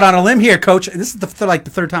 I'm going to go out on a limb here, Coach. This is the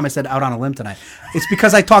third time I said out on a limb tonight. It's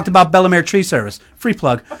because I talked about Bellemere Tree Service. Free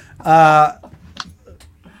plug.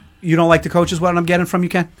 You don't like the coach is what I'm getting from you,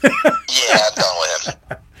 Ken? Yeah, I'm done with him.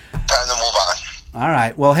 Time to move on. All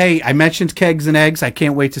right. Well, hey, I mentioned kegs and eggs. I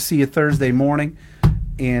can't wait to see you Thursday morning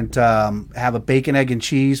and have a bacon, egg, and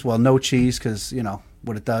cheese. Well, no cheese because, you know,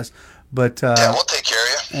 what it does. But Yeah, we'll take care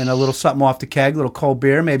of you. and a little something off the keg, a little cold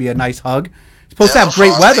beer, maybe a nice hug. It's supposed Yeah, to have great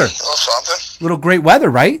frosty, weather. A little something. Little great weather,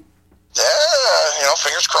 right? Yeah,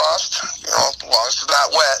 fingers crossed. As long as it's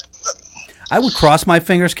not wet. I would cross my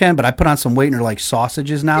fingers, Ken, but I put on some weight and they're like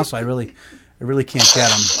sausages now, so I really can't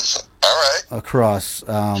get them All right. across.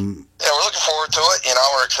 Yeah, we're looking forward to it.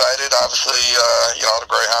 We're excited. Obviously, the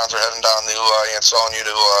Greyhounds are heading down to Ansonia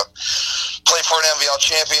to play for an MVL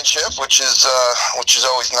championship, which is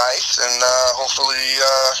always nice, and hopefully,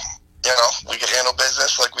 we can handle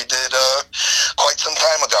business like we did quite some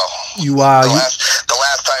time ago. You The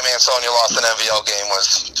last time Ansonia lost an MVL game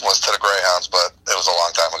was to the Greyhounds, but it was a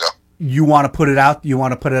long time ago. you want to put it out? You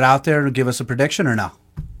want to put it out there to give us a prediction or no?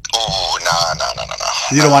 Ooh, no.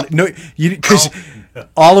 You don't want because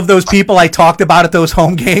all of those people I talked about at those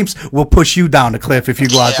home games will push you down the cliff if you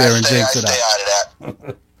go out there and jinx it stay up. out of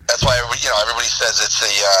that. That's why everybody says it's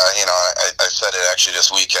the I said it actually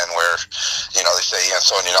this weekend where they say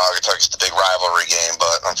Ansonia Naugatuck's the big rivalry game,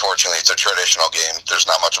 but unfortunately it's a traditional game. There's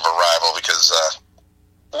not much of a rival because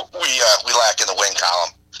we lack in the win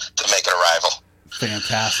column to make it a rival.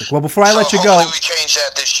 Fantastic. Well, before I let you go, hopefully we change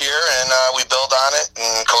that this year and we build on it,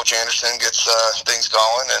 and Coach Anderson gets things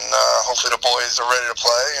going, and hopefully the boys are ready to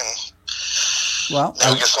play, and well,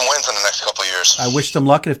 we'll get some wins in the next couple of years. I wish them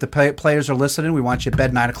luck. And if the players are listening, we want you at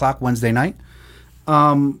bed 9:00 Wednesday night.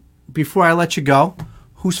 Before I let you go,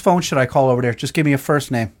 whose phone should I call over there? Just give me a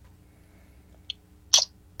first name.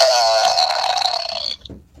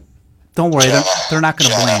 Don't worry, they're not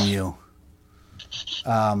going to blame you.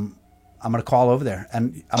 I'm going to call over there,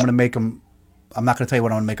 and I'm going to make them. I'm not going to tell you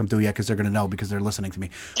what I'm going to make them do yet because they're going to know because they're listening to me.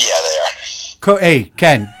 Yeah, they are. Hey,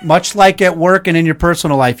 Ken, much like at work and in your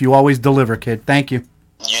personal life, you always deliver, kid. Thank you.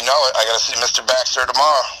 You know it. I got to see Mr. Baxter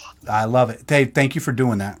tomorrow. I love it. Dave, thank you for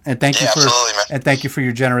doing that. And thank you for absolutely, man. and thank you for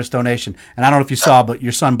your generous donation. And I don't know if you saw, but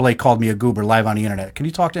your son Blake called me a goober live on the internet. Can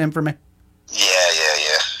you talk to him for me? Yeah.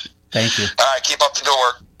 Thank you. All right, keep up the good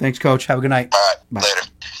work. Thanks, Coach. Have a good night. All right, Bye. later.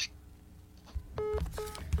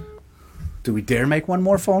 Do we dare make one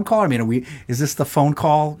more phone call? I mean, is this the phone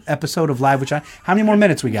call episode of Live with John? How many more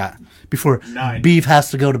minutes we got before 9. Beef has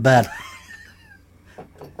to go to bed?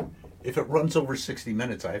 If it runs over 60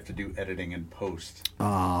 minutes, I have to do editing and post.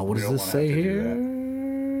 What We does don't this wanna say have to here?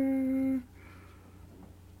 do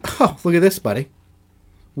Oh, look at this, buddy.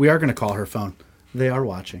 We are going to call her phone. They are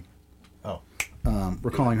watching. Oh, We're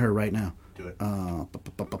calling her right now. do it.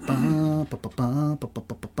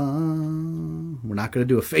 We're not going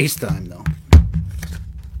to do a FaceTime, though.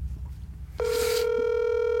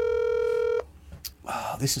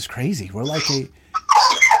 Oh, this is crazy. We're like a... 1,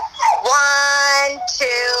 2,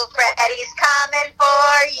 Freddy's coming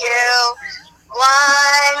for you.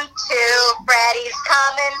 1, 2, Freddy's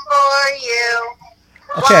coming for you.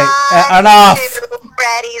 Okay, 1, enough. 2,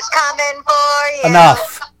 Freddy's coming for you.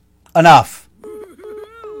 Enough.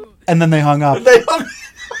 And then they hung up.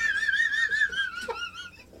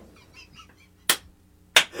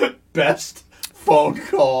 Best phone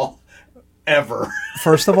call ever.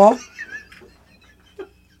 First of all,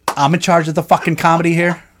 I'm in charge of the fucking comedy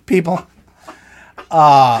here, people.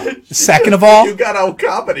 Second of all, You got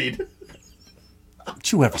out-comedied.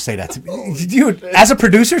 don't you ever say that to me. Dude, as a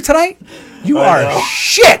producer tonight, you I are know.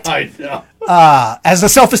 shit. I know. As a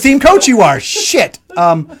self-esteem coach, you are shit.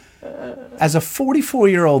 As a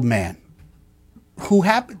 44-year-old man who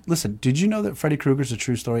happened... Listen, did you know that Freddy Krueger's a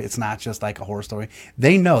true story? It's not just like a horror story.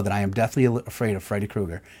 They know that I am deathly afraid of Freddy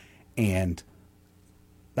Krueger. And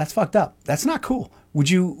that's fucked up. That's not cool. Would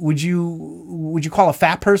you call a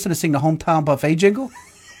fat person to sing the Hometown Buffet jingle?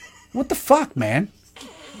 What the fuck, man?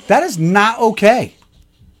 That is not okay.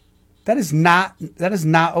 That is not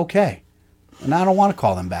okay. And I don't want to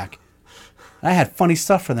call them back. I had funny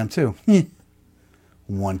stuff for them too.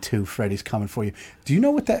 1, 2, Freddie's coming for you. Do you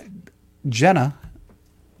know what that Jenna,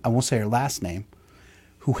 I won't say her last name,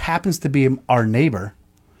 who happens to be our neighbor,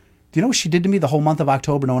 do you know what she did to me the whole month of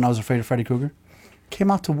October knowing I was afraid of Freddy Krueger?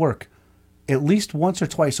 Came out to work at least once or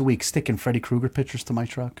twice a week sticking Freddy Krueger pictures to my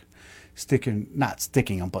truck. Not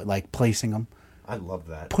sticking them, but like placing them. I love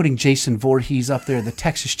that. Putting Jason Voorhees up there, the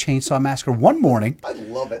Texas Chainsaw Massacre. One morning, I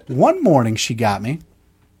love it. One morning she got me.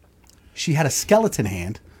 She had a skeleton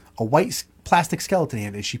hand, a white plastic skeleton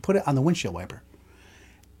hand, and she put it on the windshield wiper.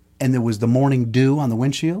 And there was the morning dew on the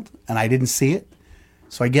windshield, and I didn't see it.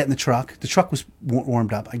 So I get in the truck. The truck was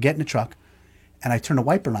warmed up. I get in the truck, and I turn the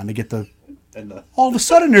wiper on to get the... All of a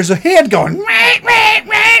sudden, there's a hand going... I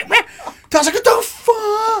was like, what the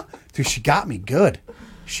fuck? Dude, she got me good.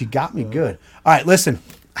 She got me good. All right, listen.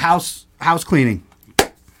 House cleaning.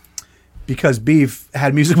 Because Beef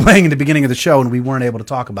had music playing in the beginning of the show, and we weren't able to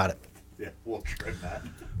talk about it. Yeah, we'll trim that.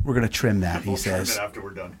 We're going to trim that, he says. Trim it after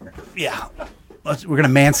we're done here. Yeah. We're going to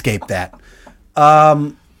manscape that.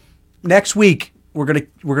 Next week, we're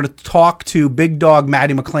gonna talk to Big Dog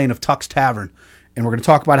Matty McLean of Tuck's Tavern, and we're going to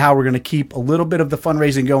talk about how we're going to keep a little bit of the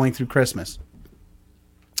fundraising going through Christmas.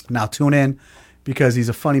 Now tune in, because he's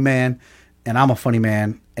a funny man, and I'm a funny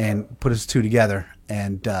man, and put us two together,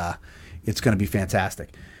 and it's going to be fantastic.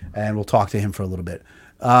 And we'll talk to him for a little bit.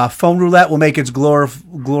 Phone roulette will make its glory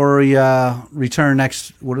return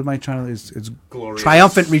next. What am I trying to? It's glorious.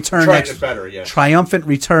 Triumphant return next. Better, yeah. Triumphant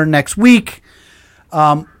return next week.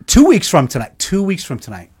 2 weeks from tonight. 2 weeks from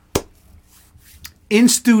tonight. In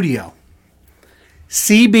studio,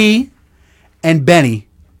 CB and Benny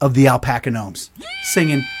of the Alpaca Gnomes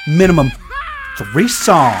singing minimum 3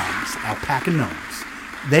 songs. Alpaca Gnomes.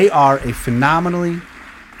 They are a phenomenally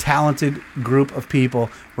talented group of people.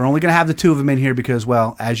 We're only going to have the 2 of them in here because,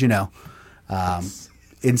 well, as you know,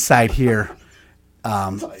 inside here,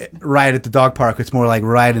 right at the dog park, it's more like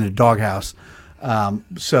right in a doghouse. But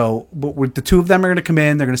the 2 of them are going to come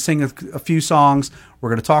in. They're going to sing a few songs. We're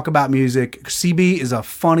going to talk about music. CB is a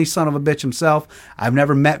funny son of a bitch himself. I've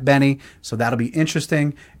never met Benny, so that'll be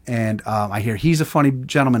interesting. And I hear he's a funny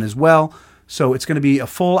gentleman as well. So it's going to be a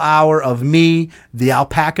full hour of me, the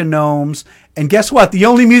Alpaca Gnomes. And guess what? The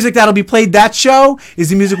only music that'll be played that show is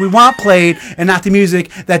the music we want played, and not the music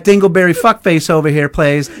that Dingleberry Fuckface over here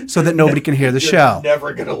plays, so that nobody can hear the show.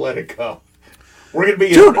 Never going to let it go. We're going to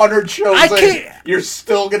be 100 shows in. You're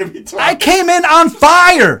still going to be talking. I came in on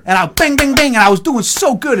fire, and I bing, bing, bing, and I was doing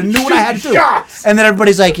so good and knew what I had to do. Shots. And then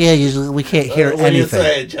everybody's like, yeah, we can't hear anything. What are you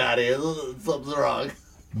saying, Johnny? Something's wrong.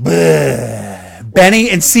 Benny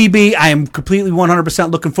and CB, I am completely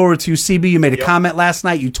 100% looking forward to you. CB, you made a comment last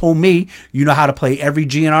night. You told me you know how to play every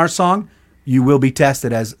GNR song. You will be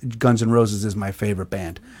tested, as Guns N' Roses is my favorite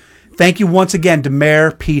band. Thank you once again to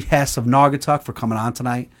Mayor Pete Hess of Naugatuck for coming on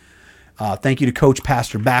tonight. Thank you to Coach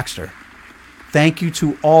Pastor Baxter. Thank you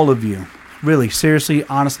to all of you. Really, seriously,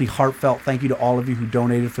 honestly, heartfelt thank you to all of you who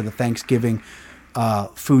donated for the Thanksgiving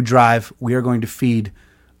food drive. We are going to feed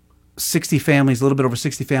 60 families, a little bit over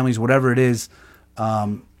 60 families, whatever it is.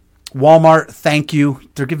 Walmart, thank you.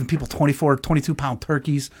 They're giving people 22-pound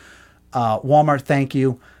turkeys. Walmart, thank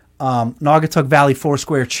you. Naugatuck Valley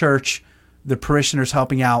Foursquare Church, the parishioners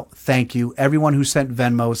helping out, thank you. Everyone who sent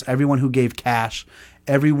Venmos, everyone who gave cash,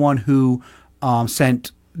 everyone who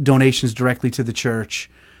sent donations directly to the church,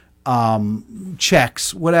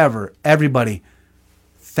 checks, whatever. Everybody,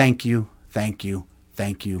 thank you, thank you,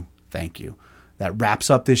 thank you, thank you. That wraps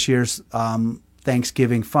up this year's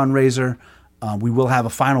Thanksgiving fundraiser. We will have a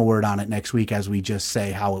final word on it next week as we just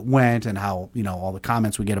say how it went and how, all the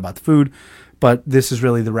comments we get about the food. But this is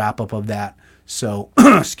really the wrap up of that. So,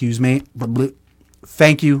 excuse me.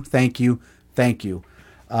 Thank you, thank you, thank you.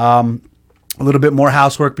 A little bit more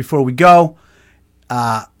housework before we go.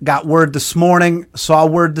 Saw word this morning,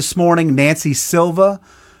 Nancy Silva,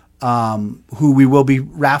 who we will be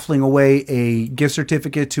raffling away a gift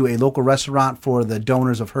certificate to a local restaurant for the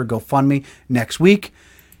donors of her GoFundMe next week.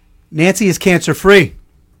 Nancy is cancer-free.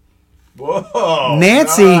 Whoa,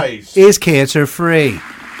 Nancy is cancer-free.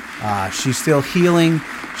 She's still healing.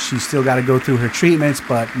 She's still got to go through her treatments,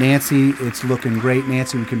 but Nancy, it's looking great.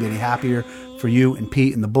 Nancy, we couldn't be any happier for you and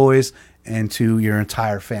Pete and the boys and to your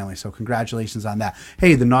entire family. So congratulations on that.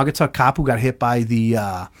 Hey, the Naugatuck cop who got hit by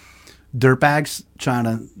the dirtbags trying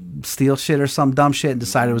to steal shit or some dumb shit and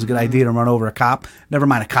decided it was a good idea to run over a cop. Never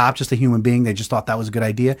mind a cop, just a human being. They just thought that was a good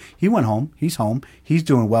idea. He went home. He's home. He's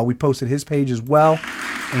doing well. We posted his page as well.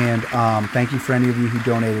 And thank you for any of you who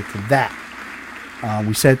donated to that.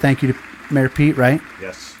 We said thank you to Mayor Pete, right?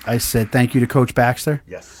 Yes. I said thank you to Coach Baxter.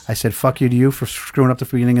 Yes. I said fuck you to you for screwing up the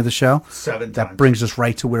beginning of the show. 7 That times. brings us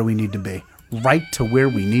right to where we need to be. Right to where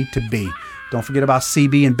we need to be. Don't forget about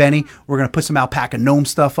CB and Benny. We're going to put some Alpaca Gnome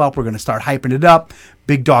stuff up. We're going to start hyping it up.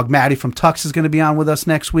 Big Dog Maddie from Tux is going to be on with us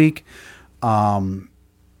next week. We're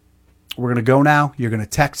going to go now. You're going to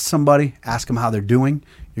text somebody, ask them how they're doing.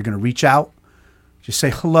 You're going to reach out. Just say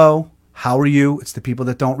hello. How are you? It's the people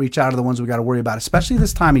that don't reach out are the ones we got to worry about, especially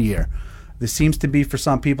this time of year. This seems to be for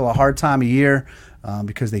some people a hard time of year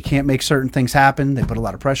because they can't make certain things happen. They put a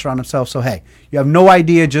lot of pressure on themselves. So, hey, you have no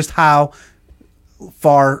idea just how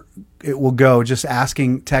far it will go just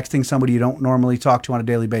texting somebody you don't normally talk to on a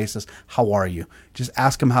daily basis. How are you? Just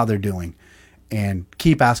ask them how they're doing and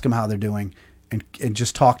keep asking them how they're doing and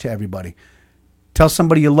just talk to everybody. Tell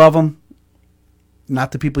somebody you love them.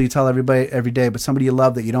 Not the people you tell everybody every day, but somebody you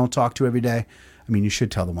love that you don't talk to every day. I mean, you should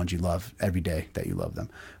tell the ones you love every day that you love them.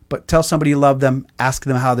 But tell somebody you love them. Ask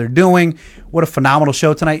them how they're doing. What a phenomenal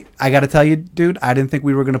show tonight. I got to tell you, dude, I didn't think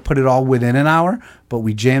we were going to put it all within an hour, but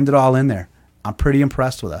we jammed it all in there. I'm pretty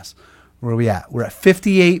impressed with us. Where are we at? We're at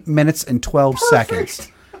 58 minutes and 12 seconds.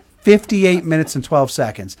 58 minutes and 12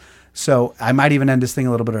 seconds. So I might even end this thing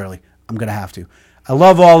a little bit early. I'm going to have to. I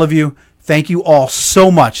love all of you. Thank you all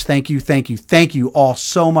so much. Thank you all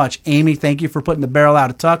so much. Amy, thank you for putting the barrel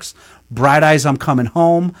out of Tux. Bright Eyes, I'm coming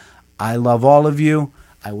home. I love all of you.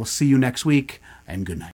 I will see you next week, and good night.